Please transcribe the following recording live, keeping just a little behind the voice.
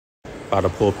About to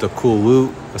pull up the cool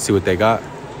loot. Let's see what they got.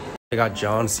 They got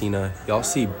John Cena. Y'all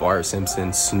see Bart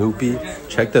Simpson, Snoopy.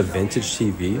 Check the vintage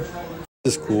TV.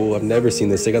 This is cool. I've never seen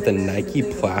this. They got the Nike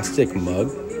plastic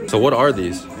mug. So what are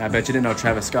these? I bet you didn't know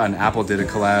Travis Scott and Apple did a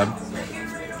collab.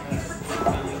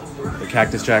 The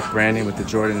Cactus Jack branding with the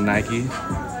Jordan and Nike.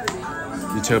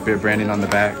 Utopia branding on the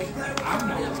back.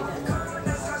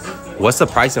 What's the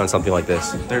pricing on something like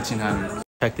this? $1,300.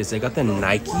 Check this. They got the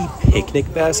Nike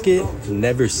picnic basket.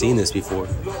 Never seen this before.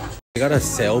 They got a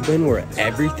sale bin where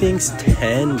everything's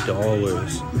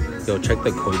 $10. Yo, check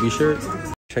the Kobe shirt.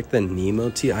 Check the Nemo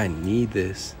tee. I need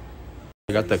this.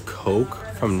 They got the Coke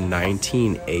from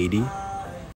 1980.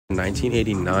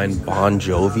 1989 Bon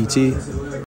Jovi tee.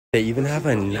 They even have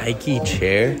a Nike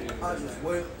chair.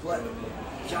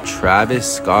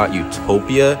 Travis Scott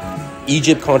Utopia.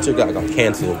 Egypt concert got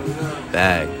canceled.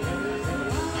 Bag.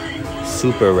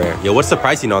 Super rare. Yo, what's the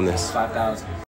pricing on this? $5,000.